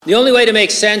The only way to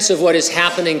make sense of what is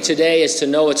happening today is to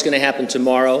know what's going to happen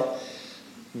tomorrow.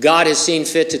 God has seen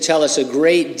fit to tell us a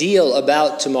great deal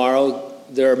about tomorrow.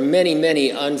 There are many,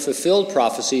 many unfulfilled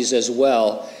prophecies as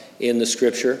well in the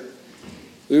Scripture.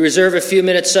 We reserve a few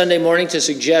minutes Sunday morning to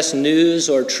suggest news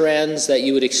or trends that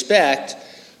you would expect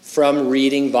from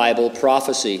reading Bible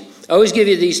prophecy. I always give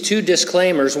you these two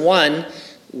disclaimers. One,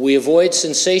 we avoid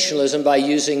sensationalism by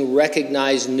using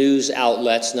recognized news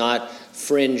outlets, not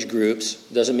fringe groups.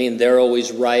 Doesn't mean they're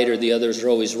always right or the others are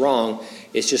always wrong.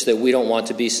 It's just that we don't want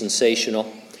to be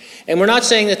sensational. And we're not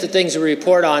saying that the things we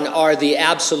report on are the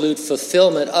absolute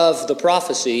fulfillment of the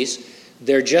prophecies.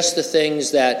 They're just the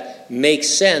things that make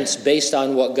sense based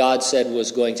on what God said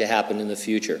was going to happen in the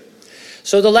future.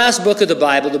 So the last book of the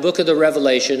Bible, the book of the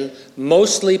Revelation,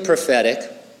 mostly prophetic,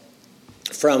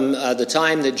 from the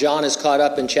time that John is caught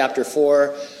up in chapter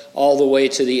 4 all the way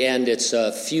to the end, it's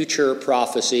a future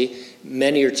prophecy.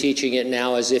 Many are teaching it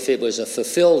now as if it was a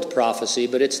fulfilled prophecy,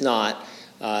 but it's not.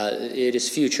 It is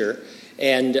future.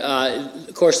 And,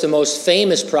 of course, the most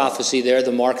famous prophecy there,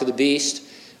 the mark of the beast,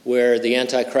 where the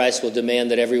Antichrist will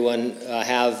demand that everyone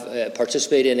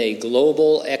participate in a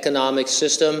global economic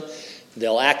system.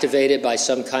 They'll activate it by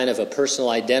some kind of a personal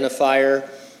identifier,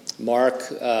 mark,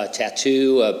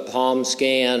 tattoo, a palm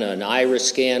scan, an iris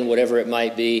scan, whatever it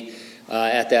might be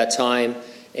at that time.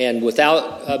 And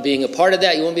without being a part of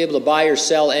that, you won't be able to buy or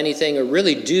sell anything or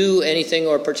really do anything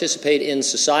or participate in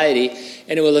society.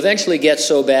 And it will eventually get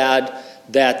so bad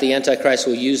that the Antichrist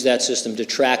will use that system to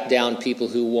track down people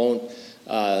who won't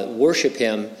worship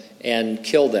him and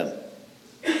kill them.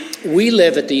 We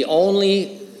live at the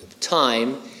only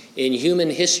time in human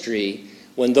history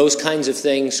when those kinds of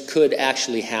things could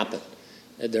actually happen.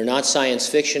 They're not science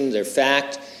fiction, they're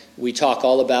fact. We talk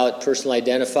all about personal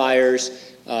identifiers.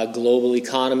 Global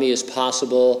economy is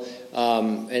possible,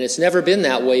 and it's never been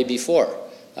that way before.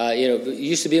 It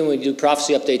used to be when we do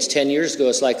prophecy updates 10 years ago,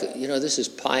 it's like, this is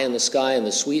pie in the sky and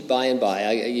the sweet by and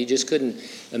by. You just couldn't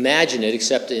imagine it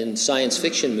except in science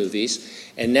fiction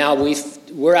movies. And now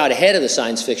we're out ahead of the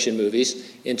science fiction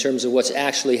movies in terms of what's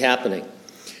actually happening.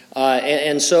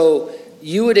 And so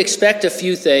you would expect a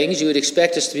few things. You would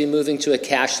expect us to be moving to a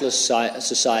cashless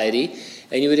society,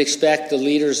 and you would expect the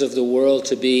leaders of the world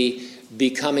to be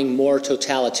becoming more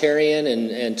totalitarian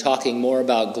and talking more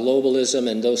about globalism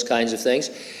and those kinds of things.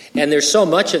 And there's so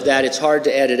much of that, it's hard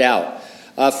to edit out.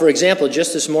 For example,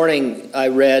 just this morning I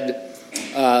read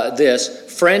this.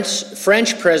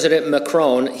 French President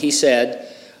Macron, he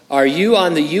said, "Are you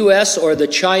on the U.S. or the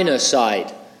China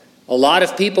side? A lot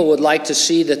of people would like to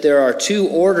see that there are two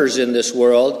orders in this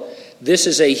world. This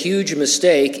is a huge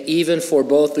mistake, even for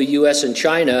both the U.S. and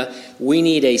China. We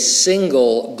need a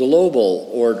single global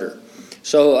order."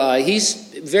 So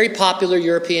he's a very popular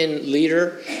European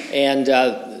leader, and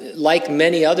like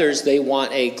many others, they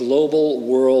want a global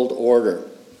world order.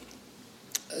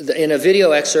 In a video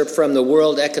excerpt from the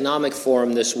World Economic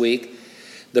Forum this week,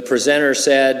 the presenter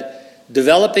said,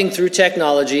 "Developing through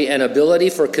technology an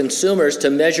ability for consumers to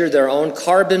measure their own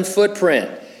carbon footprint.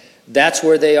 That's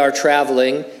where they are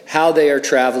traveling, how they are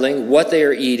traveling, what they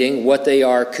are eating, what they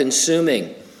are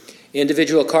consuming.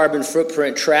 Individual carbon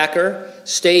footprint tracker.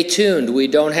 Stay tuned. We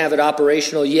don't have it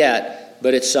operational yet,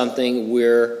 but it's something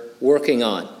we're working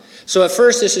on." So at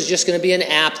first, this is just going to be an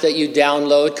app that you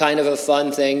download, kind of a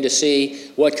fun thing to see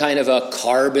what kind of a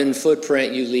carbon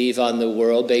footprint you leave on the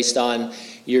world based on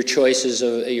your choices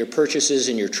of your purchases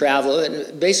and your travel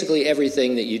and basically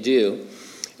everything that you do.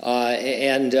 But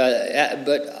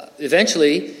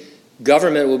eventually,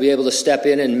 government will be able to step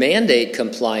in and mandate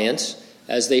compliance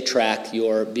as they track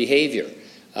your behavior.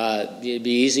 It'd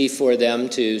be easy for them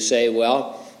to say,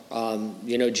 well,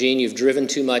 Gene, you've driven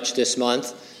too much this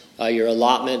month. Your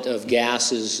allotment of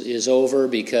gas is over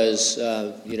because,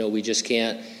 we just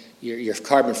can't, your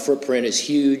carbon footprint is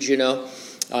huge,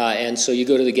 and so you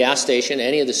go to the gas station,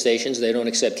 any of the stations, they don't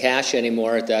accept cash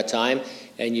anymore at that time,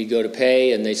 and you go to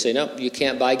pay, and they say, nope, you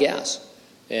can't buy gas.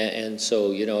 And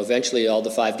so, eventually all the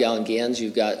 5-gallon cans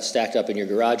you've got stacked up in your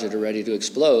garage that are ready to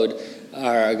explode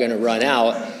are going to run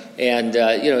out. And,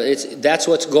 that's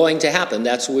what's going to happen.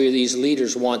 That's where these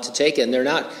leaders want to take it. And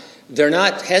they're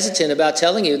not hesitant about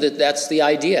telling you that that's the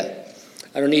idea.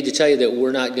 I don't need to tell you that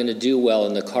we're not going to do well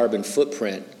in the carbon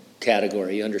footprint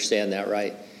category. You understand that,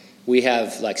 right? We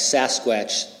have like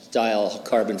Sasquatch-style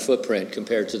carbon footprint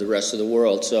compared to the rest of the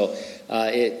world. So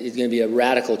it's going to be a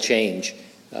radical change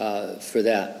for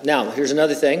that. Now, here's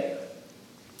another thing.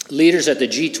 Leaders at the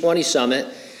G20 summit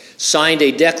signed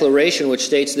a declaration which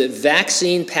states that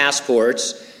vaccine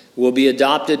passports will be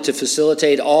adopted to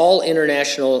facilitate all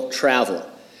international travel.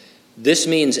 This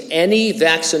means any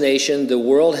vaccination the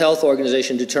World Health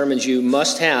Organization determines you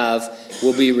must have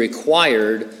will be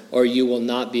required, or you will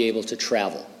not be able to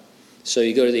travel. So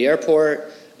you go to the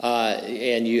airport,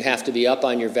 and you have to be up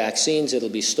on your vaccines. It'll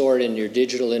be stored in your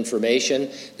digital information.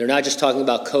 They're not just talking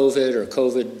about COVID or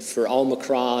COVID for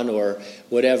Omicron or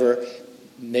whatever.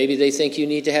 Maybe they think you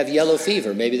need to have yellow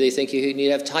fever. Maybe they think you need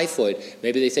to have typhoid.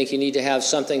 Maybe they think you need to have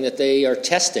something that they are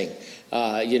testing.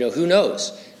 Who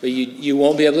knows? But you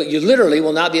won't be able to, you literally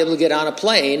will not be able to get on a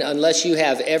plane unless you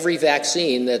have every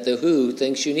vaccine that the WHO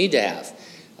thinks you need to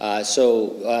have.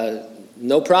 So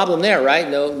no problem there, right?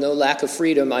 No lack of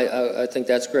freedom. I think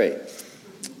that's great.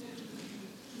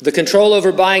 The control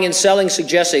over buying and selling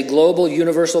suggests a global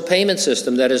universal payment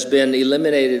system that has been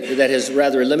eliminated, that has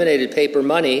rather eliminated paper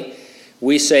money.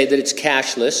 We say that it's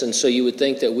cashless, and so you would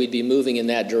think that we'd be moving in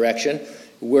that direction.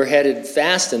 We're headed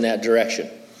fast in that direction.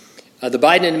 The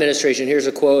Biden administration, here's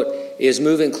a quote, is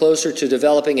moving closer to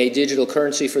developing a digital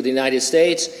currency for the United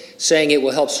States, saying it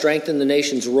will help strengthen the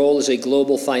nation's role as a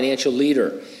global financial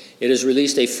leader. It has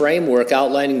released a framework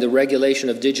outlining the regulation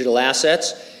of digital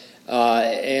assets,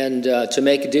 and to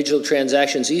make digital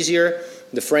transactions easier,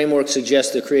 the framework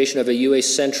suggests the creation of a U.S.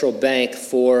 central bank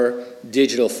for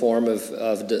digital form of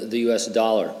the U.S.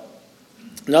 dollar.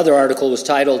 Another article was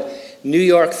titled, New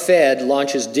York Fed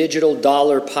launches digital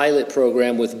dollar pilot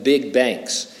program with big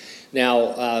banks.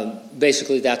 Now,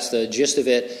 basically that's the gist of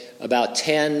it. About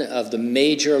 10 of the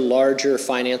major, larger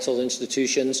financial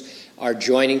institutions are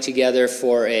joining together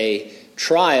for a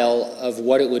trial of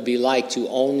what it would be like to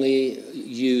only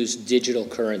use digital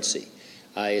currency.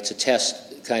 It's a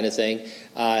test kind of thing.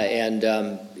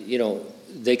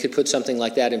 They could put something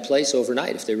like that in place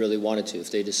overnight if they really wanted to.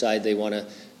 If they decide they want to,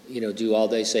 do all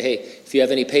day, say, hey, if you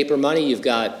have any paper money, you've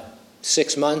got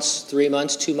 6 months, 3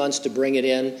 months, 2 months to bring it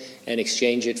in and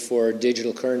exchange it for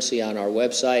digital currency on our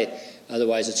website.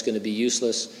 Otherwise, it's going to be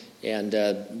useless, and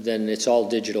then it's all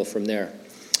digital from there.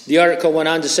 The article went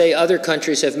on to say other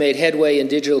countries have made headway in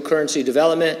digital currency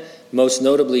development, most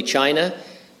notably China.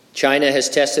 China has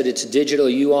tested its digital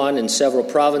yuan in several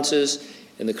provinces,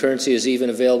 and the currency is even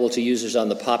available to users on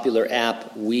the popular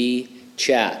app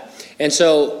WeChat. And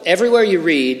so everywhere you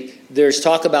read, there's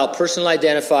talk about personal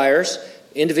identifiers,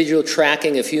 individual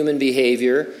tracking of human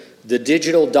behavior, the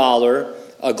digital dollar,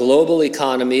 a global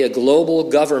economy, a global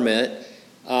government.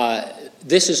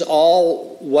 This is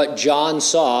all what John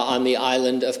saw on the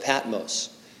island of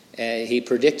Patmos. He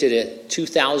predicted it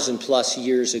 2,000 plus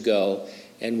years ago,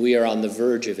 and we are on the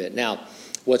verge of it. Now,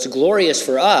 what's glorious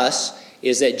for us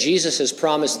is that Jesus has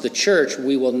promised the church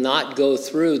we will not go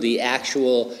through the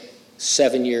actual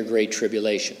 7-year Great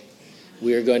Tribulation.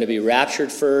 We are going to be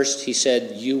raptured first. He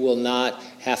said you will not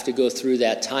have to go through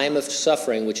that time of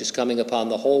suffering which is coming upon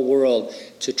the whole world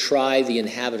to try the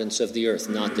inhabitants of the earth,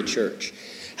 not the church.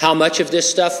 How much of this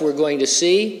stuff we're going to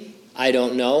see, I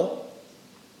don't know.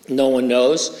 No one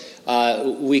knows.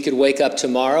 We could wake up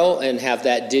tomorrow and have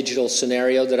that digital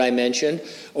scenario that I mentioned,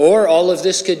 or all of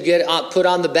this could get put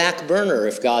on the back burner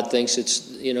if God thinks it's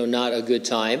not a good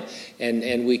time,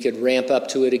 and we could ramp up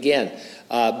to it again.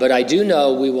 But I do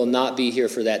know we will not be here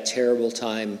for that terrible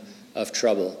time of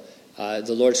trouble.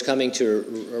 The Lord's coming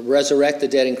to resurrect the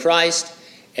dead in Christ,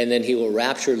 and then he will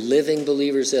rapture living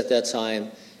believers at that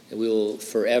time, and we will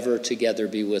forever together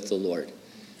be with the Lord.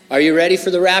 Are you ready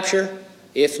for the rapture?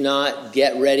 If not,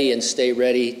 get ready and stay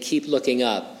ready. Keep looking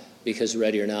up, because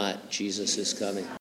ready or not, Jesus is coming.